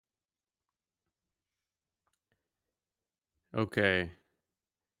Okay.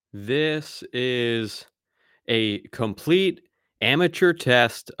 This is a complete amateur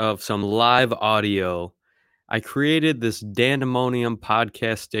test of some live audio. I created this Dandemonium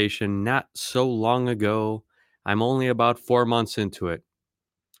podcast station not so long ago. I'm only about 4 months into it.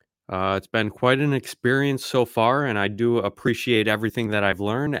 It's been quite an experience so far, and I do appreciate everything that I've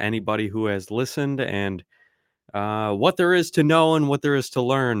learned. Anybody who has listened and what there is to know and what there is to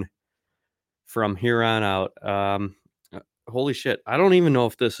learn from here on out. Holy shit. I don't even know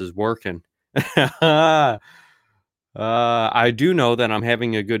if this is working. I do know that I'm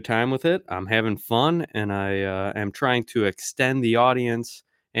having a good time with it. I'm having fun, and I am trying to extend the audience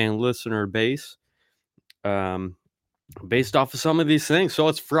and listener base um, based off of some of these things. So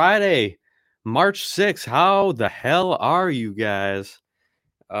it's Friday, March 6th. How the hell are you guys?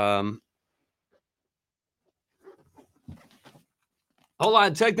 Um, Hold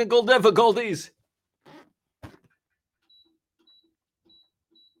on, technical difficulties.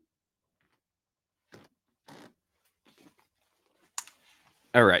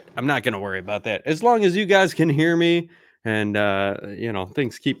 All right, I'm not going to worry about that. As long as you guys can hear me and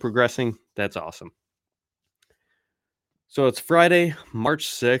things keep progressing, that's awesome. So it's Friday, March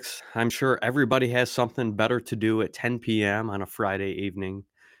 6th. I'm sure everybody has something better to do at 10 p.m. on a Friday evening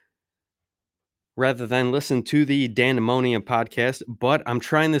rather than listen to the Dandemonium podcast. But I'm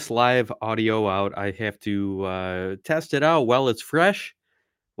trying this live audio out. I have to test it out while it's fresh,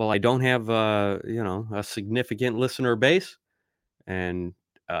 while I don't have a significant listener base. And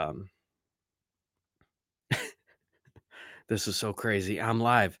this is so crazy. I'm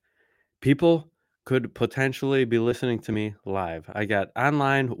live. People could potentially be listening to me live. I got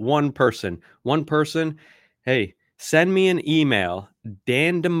online one person. Hey, send me an email,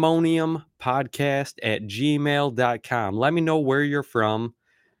 dandemoniumpodcast@gmail.com. Let me know where you're from.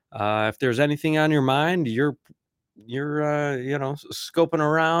 If there's anything on your mind, you're scoping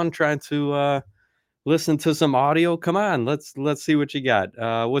around, trying to listen to some audio. Come on, let's see what you got.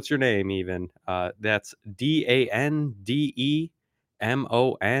 What's your name even? That's DANDEMONIUM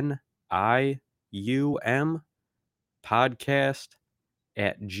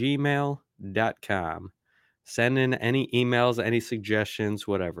podcast@gmail.com. Send in any emails, any suggestions,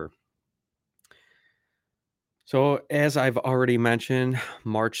 whatever. So, as I've already mentioned,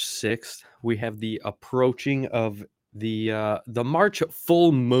 March 6th, we have the approaching of the March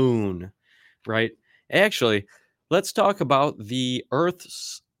full moon, right? Actually, let's talk about the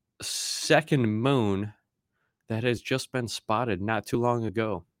Earth's second moon that has just been spotted not too long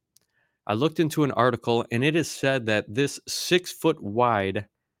ago. I looked into an article and it is said that this 6 foot wide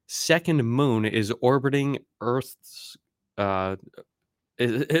second moon is orbiting Earth's uh,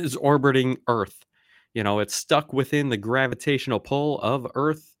 is orbiting Earth. It's stuck within the gravitational pull of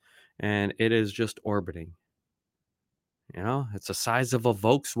Earth and it is just orbiting. It's the size of a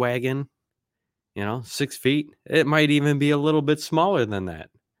Volkswagen, 6 feet. It might even be a little bit smaller than that.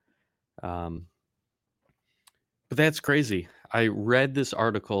 Um, but that's crazy. I read this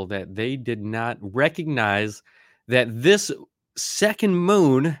article that they did not recognize that this second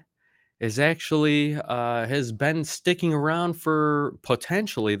moon is actually has been sticking around for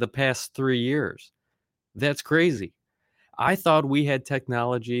potentially the past 3 years. That's crazy. I thought we had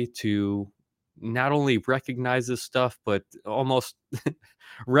technology to not only recognize this stuff, but almost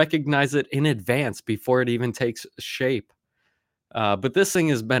recognize it in advance before it even takes shape. But this thing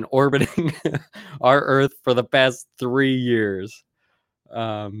has been orbiting our Earth for the past 3 years.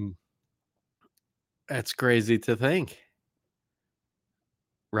 Um, that's crazy to think,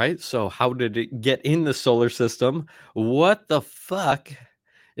 right? So, how did it get in the solar system? What the fuck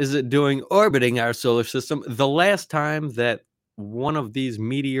is it doing orbiting our solar system? The last time that one of these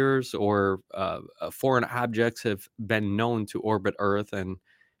meteors or foreign objects have been known to orbit Earth and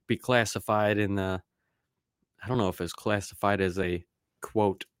be classified in I don't know if it's classified as a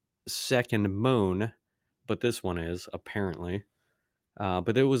quote second moon, but this one is apparently.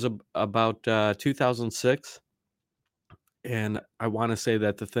 But it was about 2006, and I want to say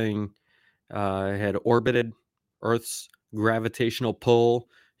that the thing had orbited Earth's gravitational pull,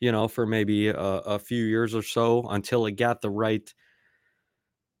 for maybe a few years or so until it got the right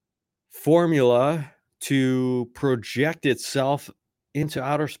formula to project itself into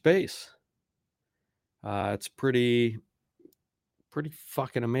outer space. It's pretty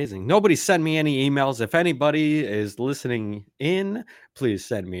fucking amazing. Nobody sent me any emails. If anybody is listening in, please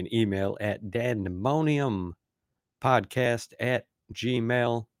send me an email at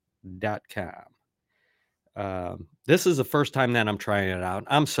dandemoniumpodcast@gmail.com. This is the first time that I'm trying it out.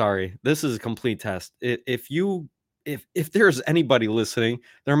 I'm sorry. This is a complete test. If there's anybody listening,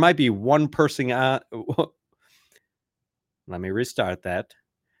 there might be one person on. Let me restart that.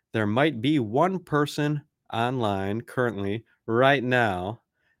 There might be one person online currently, right now,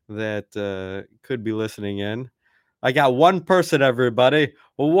 that could be listening in. I got one person, everybody.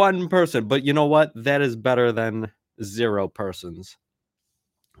 One person. But you know what? That is better than 0 persons.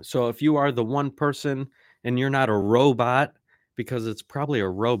 So if you are the one person and you're not a robot, because it's probably a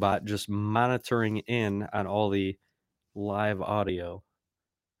robot just monitoring in on all the live audio,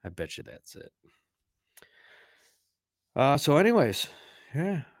 I bet you that's it. So anyways,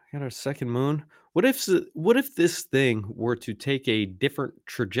 yeah, got our second moon. What if this thing were to take a different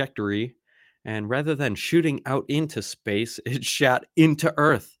trajectory, and rather than shooting out into space, it shot into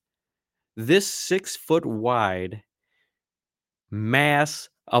Earth? This 6 foot wide mass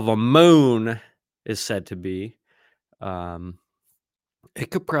of a moon is said to be. Um,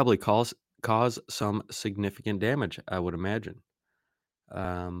 it could probably cause some significant damage, I would imagine.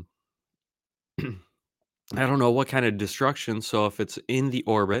 Um, I don't know what kind of destruction. So if it's in the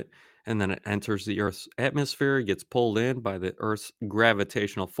orbit and then it enters the Earth's atmosphere, it gets pulled in by the Earth's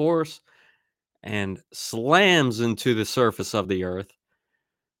gravitational force and slams into the surface of the Earth,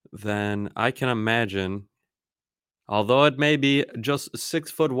 then I can imagine, although it may be just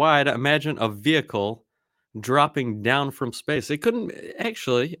 6 foot wide, imagine a vehicle dropping down from space. It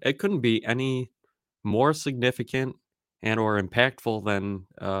couldn't be any more significant and or impactful than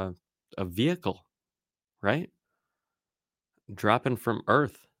a vehicle, right? Dropping from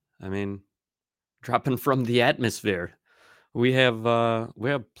Earth. I mean, dropping from the atmosphere. We have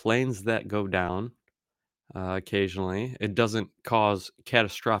planes that go down occasionally. It doesn't cause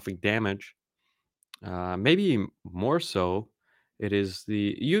catastrophic damage. Maybe more so. It is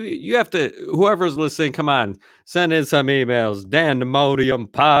the you have to, whoever's listening, come on, send in some emails.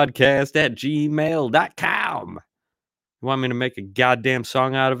 Dandemodiumpodcast@gmail.com. You want me to make a goddamn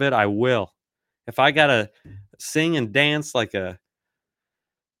song out of it? I will. If I gotta sing and dance like a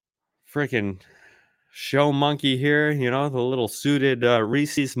freaking show monkey here, the little suited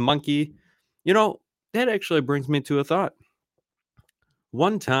Reese's monkey. That actually brings me to a thought.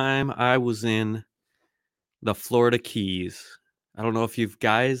 One time I was in the Florida Keys. I don't know if you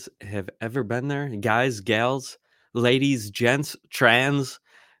guys have ever been there. Guys, gals, ladies, gents, trans,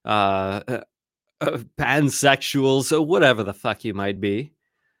 pansexuals, so whatever the fuck you might be.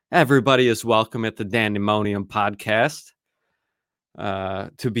 Everybody is welcome at the Dandemonium podcast.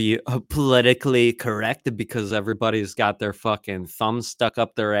 To be politically correct, because everybody's got their fucking thumbs stuck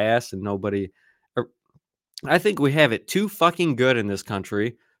up their ass and nobody. I think we have it too fucking good in this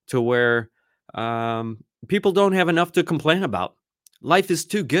country to where people don't have enough to complain about. Life is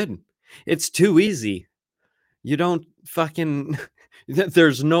too good. It's too easy. You don't fucking.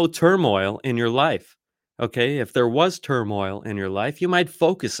 There's no turmoil in your life. Okay, if there was turmoil in your life, you might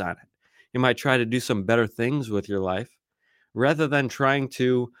focus on it. You might try to do some better things with your life, rather than trying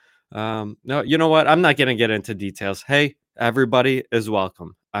to no, you know what, I'm not going to get into details. Hey, everybody is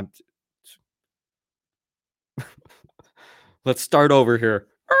welcome. Let's start over here.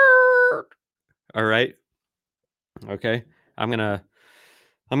 All right, okay, I'm gonna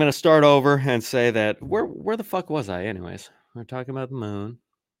start over and say that where the fuck was I anyways? We're talking about the moon,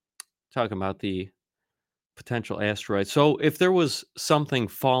 talking about the potential asteroid. So if there was something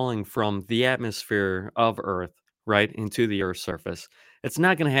falling from the atmosphere of Earth right into the Earth's surface, it's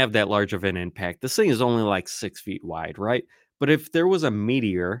not going to have that large of an impact. This thing is only like 6 feet wide, right? But if there was a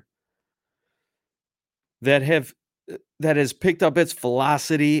meteor that have that has picked up its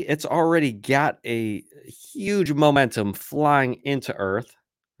velocity, it's already got a huge momentum flying into Earth,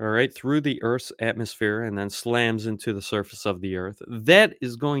 all right, through the Earth's atmosphere and then slams into the surface of the Earth. That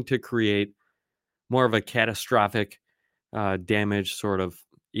is going to create more of a catastrophic damage sort of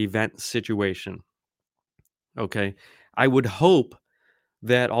event situation. Okay. I would hope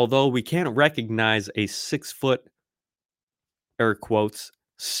that although we can't recognize a 6 foot, air quotes,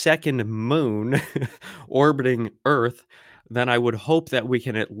 second moon orbiting Earth, then I would hope that we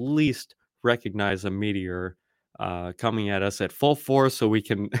can at least recognize a meteor coming at us at full force so we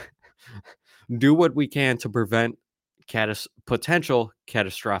can do what we can to prevent potential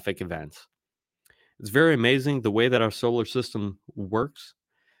catastrophic events. It's very amazing the way that our solar system works.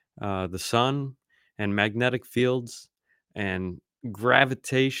 The sun and magnetic fields and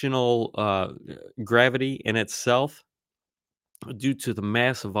gravitational gravity in itself, due to the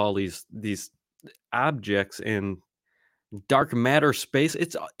mass of all these objects in dark matter space,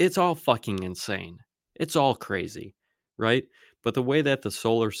 it's all fucking insane. It's all crazy, right? But the way that the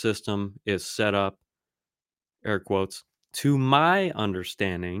solar system is set up, air quotes, to my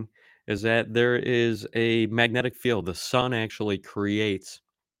understanding, is that there is a magnetic field. The sun actually creates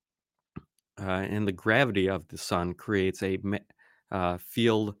and the gravity of the sun creates a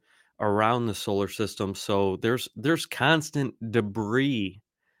field around the solar system. So there's constant debris,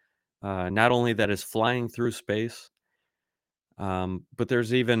 not only that is flying through space, but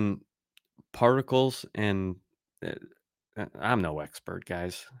there's even particles and uh, I'm no expert,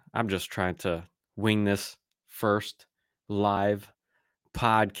 guys. I'm just trying to wing this first live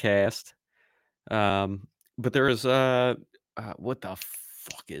podcast. But there is what the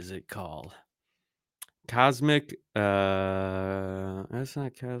fuck is it called? Cosmic that's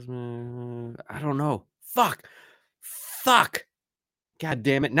not cosmic. I don't know. Fuck. God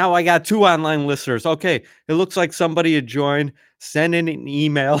damn it. Now I got 2 online listeners. Okay, it looks like somebody had joined. Send in an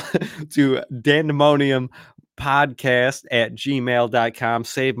email to dandemoniumpodcast@gmail.com.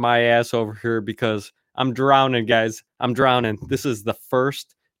 Save my ass over here because I'm drowning, guys. I'm drowning. This is the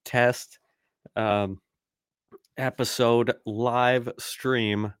first test episode live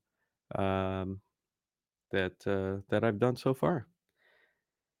stream that I've done so far.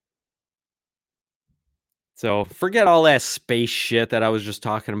 So forget all that space shit that I was just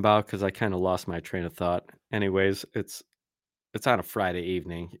talking about because I kind of lost my train of thought. Anyways, it's on a Friday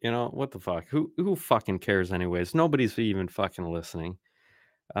evening. You know what the fuck? Who fucking cares? Anyways, nobody's even fucking listening.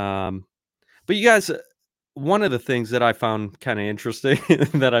 But you guys, one of the things that I found kind of interesting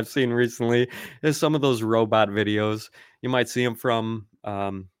that I've seen recently is some of those robot videos. You might see them from.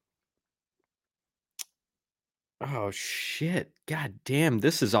 Oh shit! God damn!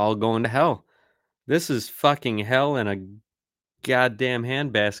 This is all going to hell. This is fucking hell in a goddamn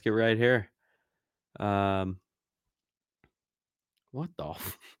handbasket right here. What the?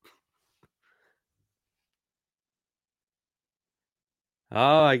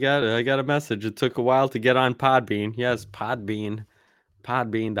 Oh, I got it. I got a message. It took a while to get on Podbean. Yes, Podbean,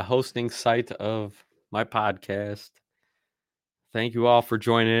 the hosting site of my podcast. Thank you all for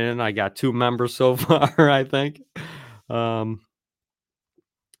joining in. I got 2 members so far, I think.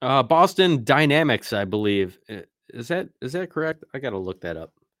 Boston Dynamics, I believe. Is that correct? I got to look that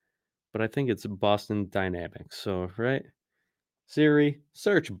up. But I think it's Boston Dynamics. So, right? Siri,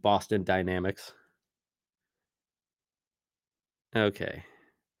 search Boston Dynamics. Okay.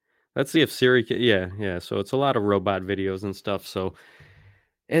 Let's see if Siri can, yeah. So it's a lot of robot videos and stuff. So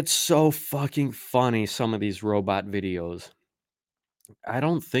it's so fucking funny, some of these robot videos. I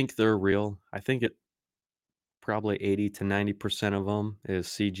don't think they're real. I think it probably 80 to 90% of them is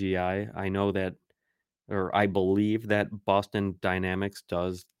CGI. I know that, or I believe that Boston Dynamics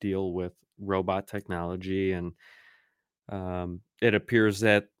does deal with robot technology, and it appears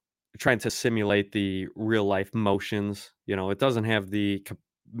that trying to simulate the real life motions, it doesn't have the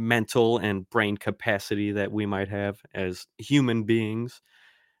mental and brain capacity that we might have as human beings,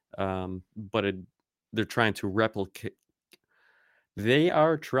 but they're trying to replicate. They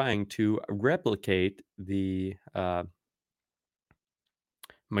are trying to replicate the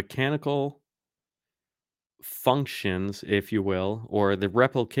mechanical functions, if you will, or the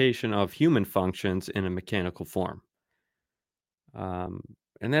replication of human functions in a mechanical form.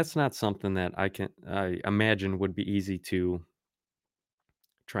 And that's not something that I imagine would be easy to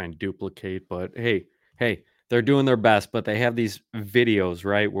try and duplicate. But hey, they're doing their best. But they have these videos,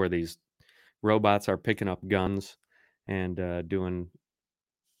 right, where these robots are picking up guns and doing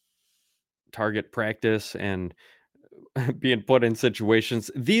target practice and being put in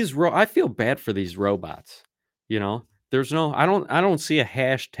situations. I feel bad for these robots. There's no, I don't see a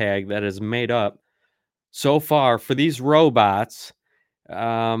hashtag that is made up so far for these robots.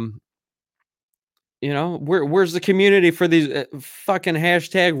 Where's the community for these fucking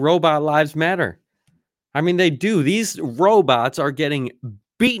hashtag robot lives matter? I mean, they do. These robots are getting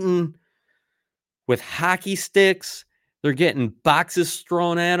beaten with hockey sticks. They're getting boxes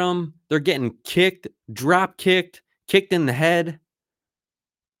thrown at them. They're getting kicked, drop kicked, kicked in the head.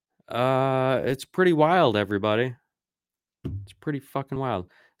 It's pretty wild, everybody. It's pretty fucking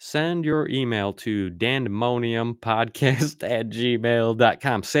wild. Send your email to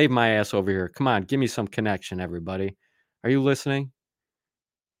dandemoniumpodcast@gmail.com. Save my ass over here. Come on, give me some connection, everybody. Are you listening?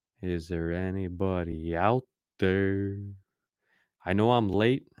 Is there anybody out there? I know I'm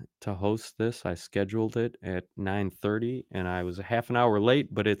late to host this. I scheduled it at 9:30 and I was a half an hour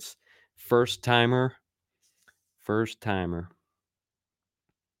late, but it's first timer.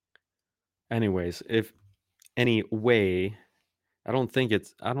 Anyways, if any way, I don't think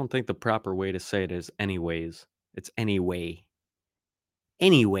the proper way to say it is anyways. It's anyway.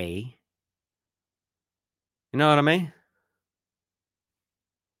 Anyway. You know what I mean?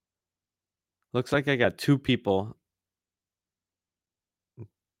 Looks like I got 2 people.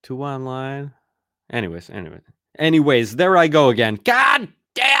 2 online. Anyways, there I go again. God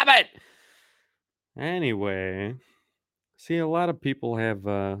damn it! Anyway, see, a lot of people have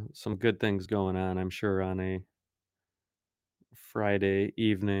some good things going on, I'm sure, on a Friday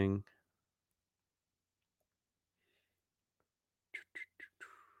evening.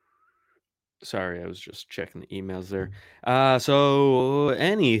 Sorry, I was just checking the emails there. So,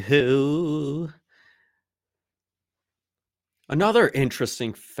 anywho, another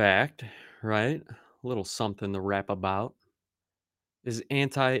interesting fact, right? A little something to rap about is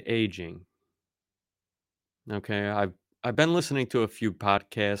anti-aging. Okay, I've been listening to a few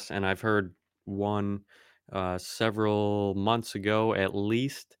podcasts, and I've heard one several months ago, at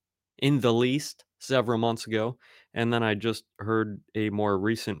least, in the least, several months ago, and then I just heard a more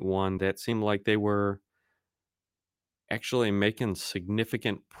recent one that seemed like they were actually making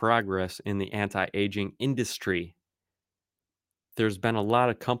significant progress in the anti-aging industry. There's been a lot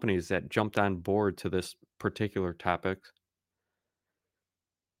of companies that jumped on board to this particular topic,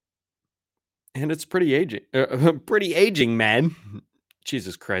 and it's pretty aging, man.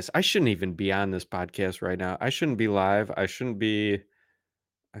 Jesus Christ, I shouldn't even be on this podcast right now. I shouldn't be live. I shouldn't be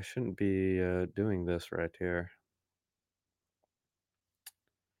doing this right here.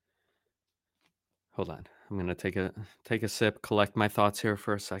 Hold on. I'm going to take a sip, collect my thoughts here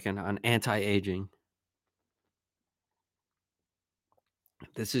for a second on anti-aging.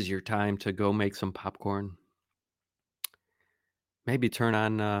 This is your time to go make some popcorn. Maybe turn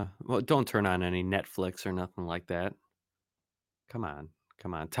on well, don't turn on any Netflix or nothing like that. Come on.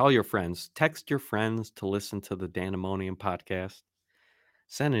 Come on. Tell your friends. Text your friends to listen to the Dandemonium podcast.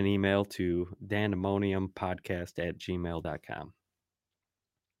 Send an email to dandemoniumpodcast@gmail.com.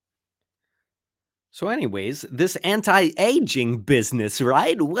 So, anyways, this anti-aging business,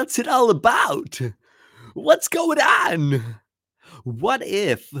 right? What's it all about? What's going on? What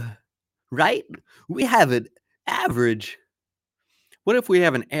if, right? We have an average. What if we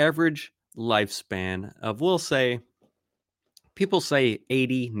have an average lifespan of, we'll say, people say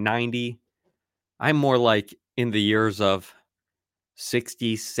 80, 90. I'm more like in the years of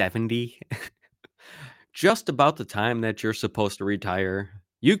 60, 70. Just about the time that you're supposed to retire,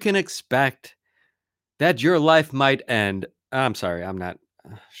 you can expect that your life might end. I'm sorry, I'm not.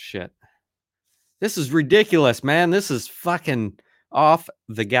 Shit. This is ridiculous, man. This is fucking off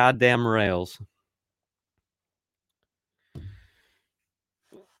the goddamn rails.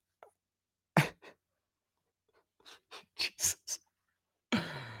 Jesus.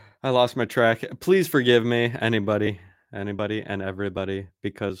 I lost my track. Please forgive me, anybody, and everybody,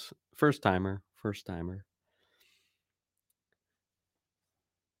 because first timer.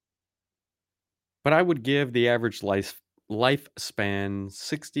 But I would give the average lifespan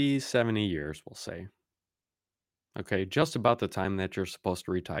 60, 70 years, we'll say. Okay, just about the time that you're supposed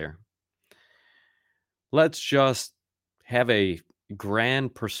to retire. Let's just have a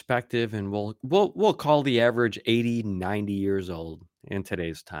grand perspective, and we'll call the average 80, 90 years old in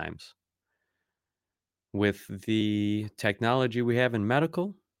today's times. With the technology we have in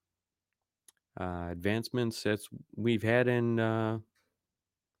medical, advancements that we've had in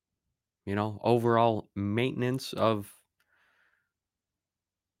overall maintenance of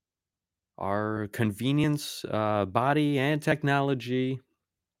our convenience, body and technology,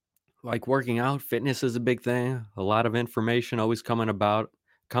 like working out, fitness is a big thing. A lot of information always coming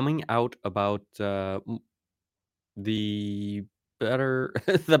out about the better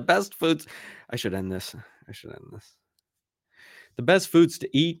the best foods. I should end this. The best foods to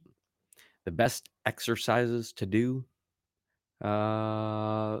eat, the best exercises to do,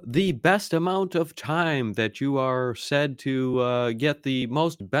 the best amount of time that you are said to get the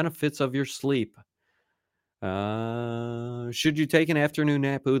most benefits of your sleep. Should you take an afternoon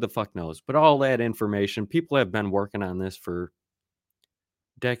nap? Who the fuck knows? But all that information, people have been working on this for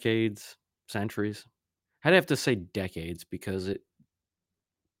decades, centuries. I'd have to say decades because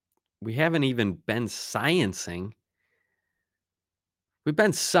we haven't even been sciencing. We've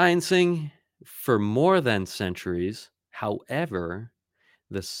been sciencing for more than centuries. However,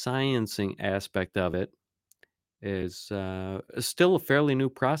 the sciencing aspect of it is still a fairly new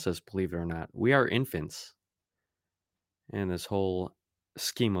process, believe it or not. We are infants in this whole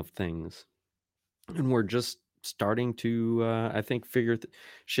scheme of things. And we're just starting to, I think, figure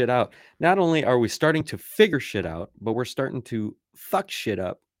shit out. Not only are we starting to figure shit out, but we're starting to fuck shit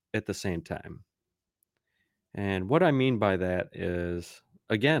up at the same time. And what I mean by that is,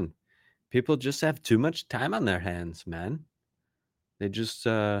 again, people just have too much time on their hands, man. They just,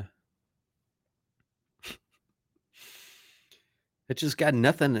 it just got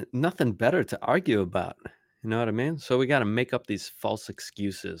nothing better to argue about. You know what I mean? So we got to make up these false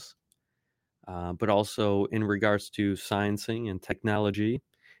excuses. But also in regards to sciencing and technology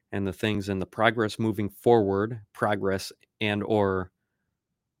and the things and the progress moving forward, progress and or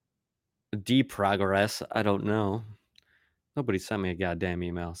deprogress. I don't know. Nobody sent me a goddamn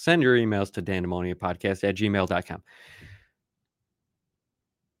email. Send your emails to dandemoniapodcast@gmail.com.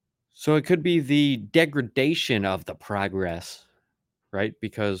 So it could be the degradation of the progress, right?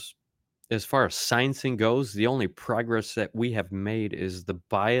 Because as far as sciencing goes, the only progress that we have made is the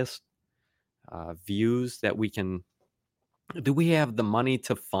biased views that we can. Do we have the money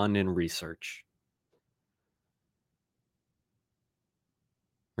to fund and research?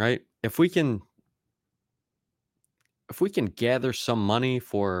 Right? If we can gather some money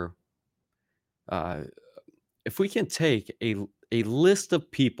for uh, if we can take a list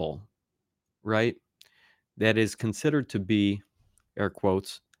of people, right, that is considered to be, air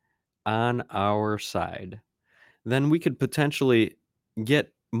quotes, on our side, then we could potentially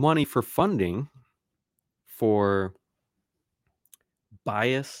get money for funding for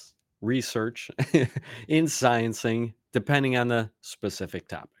bias research in sciencing, depending on the specific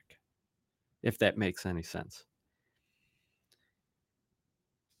topic, if that makes any sense.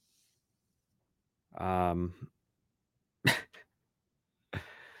 Um,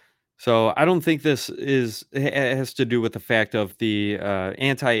 So I don't think this has to do with the fact of the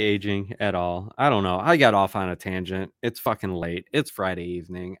anti-aging at all. I don't know. I got off on a tangent. It's fucking late. It's Friday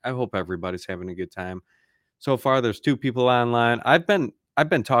evening. I hope everybody's having a good time. So far, there's 2 people online. I've been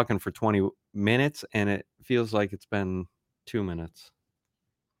talking for 20 minutes, and it feels like it's been 2 minutes.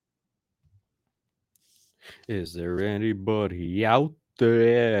 Is there anybody out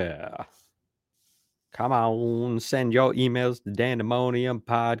there? Come on, send your emails to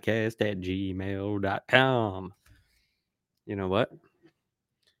dandemoniumpodcast@gmail.com. You know what?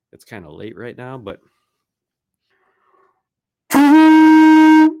 It's kind of late right now, but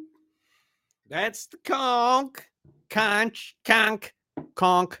that's the conch. Conch.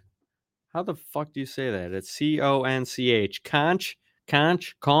 How the fuck do you say that? It's CONCH.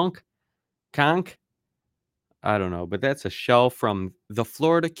 Conch. Conch. I don't know, but that's a shell from the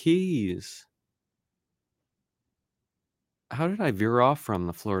Florida Keys. How did I veer off from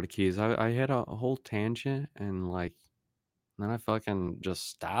the Florida Keys? I had a whole tangent and then I fucking just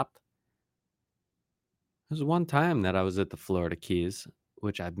stopped. There's one time that I was at the Florida Keys,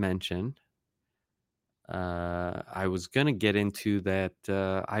 which I've mentioned. I was gonna get into that.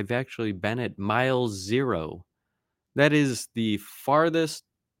 I've actually been at mile 0. That is the farthest,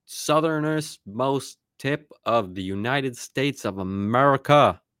 southernest, most tip of the United States of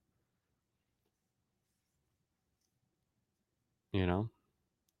America. You know,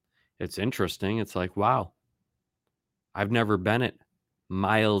 it's interesting. It's like, wow, I've never been at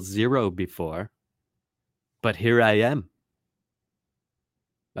mile 0 before, but here I am.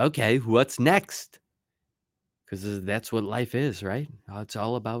 Okay, what's next? Because that's what life is, right? It's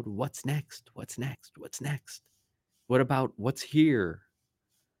all about what's next, what's next, what's next. What about what's here?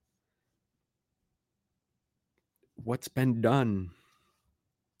 What's been done?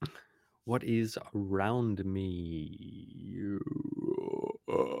 What is around me?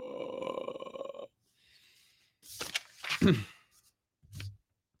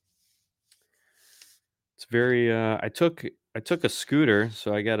 It's very I took a scooter,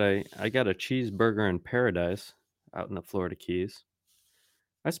 so I got a cheeseburger in paradise out in the Florida Keys.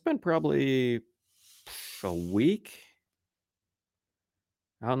 I spent probably a week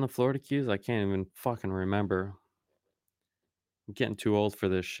out in the Florida Keys. I can't even fucking remember. I'm getting too old for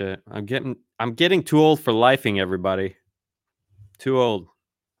this shit. I'm getting too old for lifing, everybody. Too old.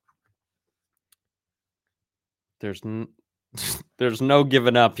 There's there's no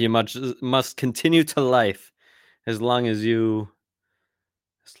giving up. You must continue to life as long as you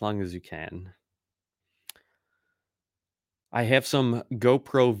can. I have some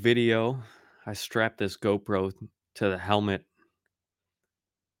GoPro video. I strapped this GoPro to the helmet.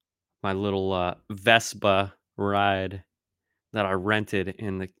 My little Vespa ride that I rented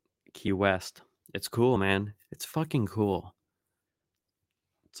in the Key West. It's cool, man. It's fucking cool.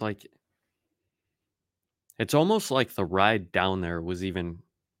 It's like it's almost like the ride down there was even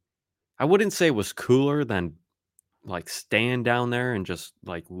I wouldn't say it was cooler than like staying down there and just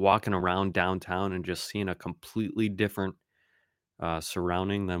like walking around downtown and just seeing a completely different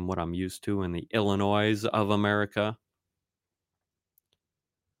surrounding than what I'm used to in the Illinois of America.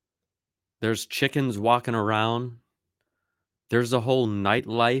 There's chickens walking around. There's a whole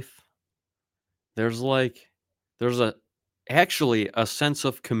nightlife. There's like, there's actually a sense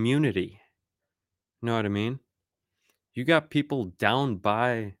of community. You know what I mean? You got people down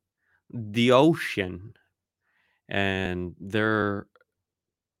by the ocean and I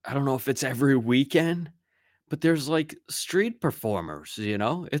don't know if it's every weekend, but there's like street performers, you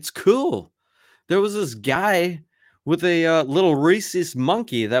know? It's cool. There was this guy with a little rhesus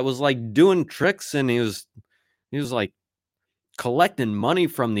monkey that was like doing tricks, and he was like collecting money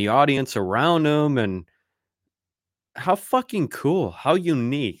from the audience around him. And how fucking cool, how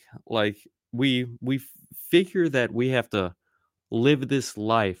unique. Like we figure that we have to live this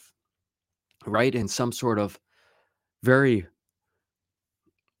life, right, in some sort of very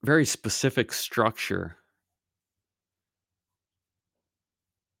very specific structure.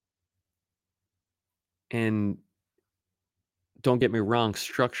 And don't get me wrong,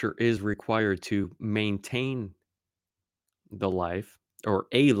 structure is required to maintain the life, or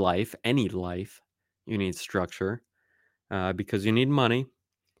a life, any life. You need structure, because you need money,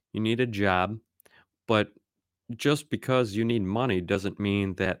 you need a job. But just because you need money doesn't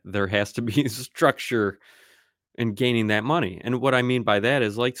mean that there has to be structure in gaining that money. And what I mean by that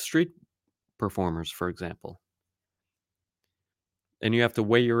is like street performers, for example. And you have to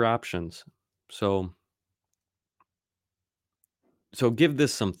weigh your options. So give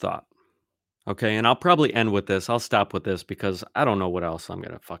this some thought. Okay, and I'll probably end with this. I'll stop with this because I don't know what else I'm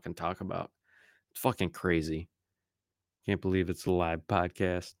gonna fucking talk about. It's fucking crazy. Can't believe it's a live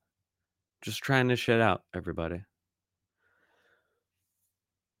podcast. Just trying this shit out, everybody.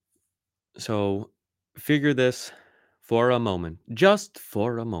 So figure this for a moment, just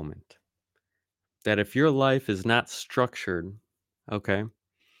for a moment, that if your life is not structured, okay,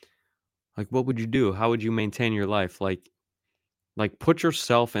 like what would you do? How would you maintain your life? Like put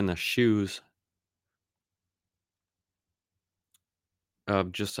yourself in the shoes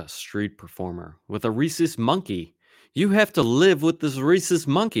of just a street performer with a rhesus monkey. You have to live with this rhesus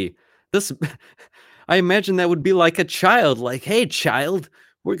monkey. This, I imagine that would be like a child. Like, hey, child,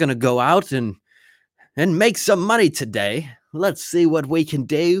 we're gonna go out and make some money today. Let's see what we can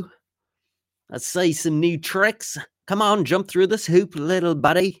do. Let's see some new tricks. Come on, jump through this hoop, little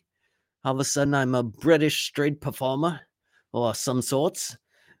buddy. All of a sudden, I'm a British street performer, or some sorts.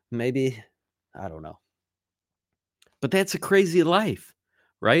 Maybe, I don't know. But that's a crazy life,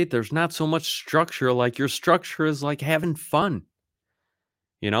 right? There's not so much structure. Like your structure is like having fun.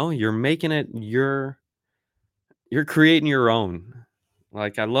 You know, you're making it you're creating your own.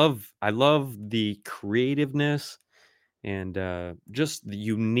 Like I love the creativeness and just the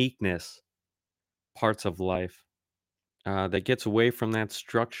uniqueness parts of life that gets away from that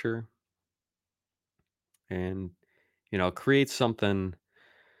structure and creates something,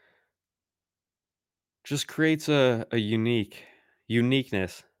 just creates a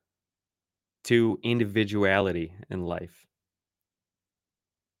uniqueness to individuality in life.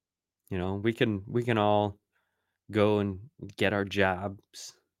 We can all go and get our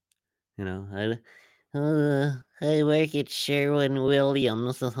jobs. I work at Sherwin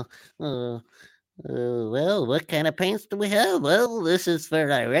Williams. Well, what kind of paints do we have? Well, this is for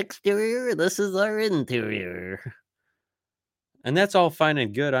our exterior, this is our interior. And that's all fine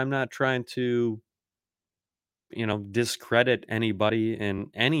and good. I'm not trying to, discredit anybody in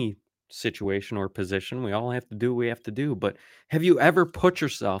any situation or position. We all have to do what we have to do. But have you ever put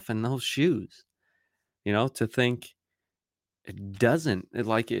yourself in those shoes, to think it doesn't,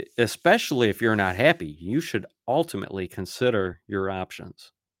 like, especially if you're not happy, you should ultimately consider your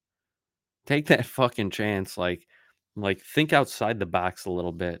options. Take that fucking chance, like think outside the box a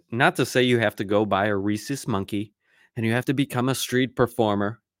little bit. Not to say you have to go buy a rhesus monkey and you have to become a street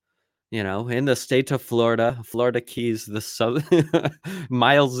performer, in the state of Florida, Florida Keys, the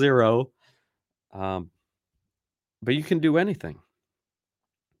mile zero. But you can do anything,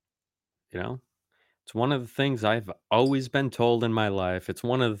 you know? It's one of the things I've always been told in my life. It's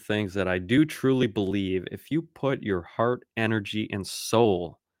one of the things that I do truly believe. If you put your heart, energy, and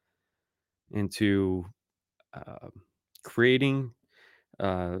soul into uh, creating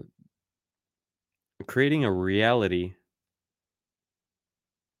uh, creating a reality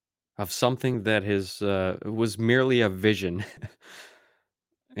of something that was merely a vision,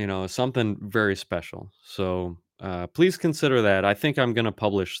 something very special. So please consider that. I think I'm going to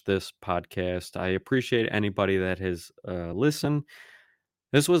publish this podcast. I appreciate anybody that has listened.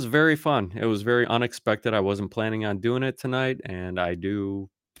 This was very fun. It was very unexpected. I wasn't planning on doing it tonight, and I do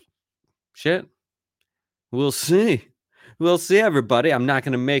shit. We'll see. We'll see, everybody. I'm not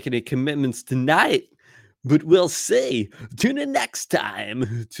going to make any commitments tonight, but we'll see. Tune in next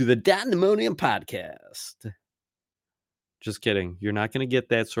time to the Dandemonium Podcast. Just kidding. You're not going to get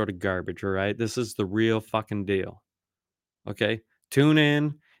that sort of garbage, all right? This is the real fucking deal. Okay? Tune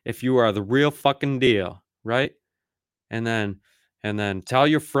in if you are the real fucking deal, right? And then tell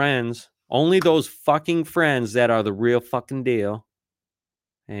your friends, only those fucking friends that are the real fucking deal.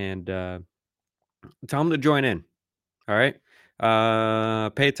 And Tell them to join in. All right.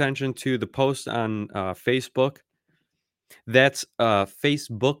 Pay attention to the post on Facebook. That's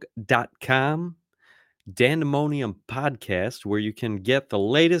facebook.com Dandemonium Podcast, where you can get the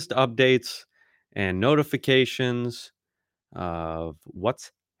latest updates and notifications of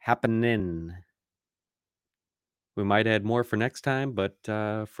what's happening. We might add more for next time, but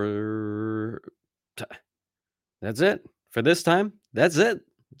that's it. For this time, that's it.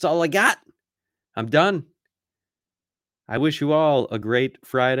 That's all I got. I'm done. I wish you all a great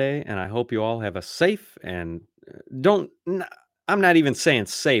Friday, and I hope you all have a safe and I'm not even saying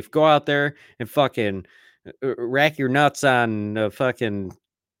safe. Go out there and fucking rack your nuts on fucking,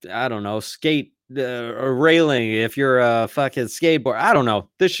 I don't know, skate or railing if you're a fucking skateboard. I don't know.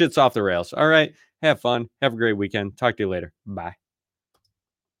 This shit's off the rails. All right. Have fun. Have a great weekend. Talk to you later. Bye.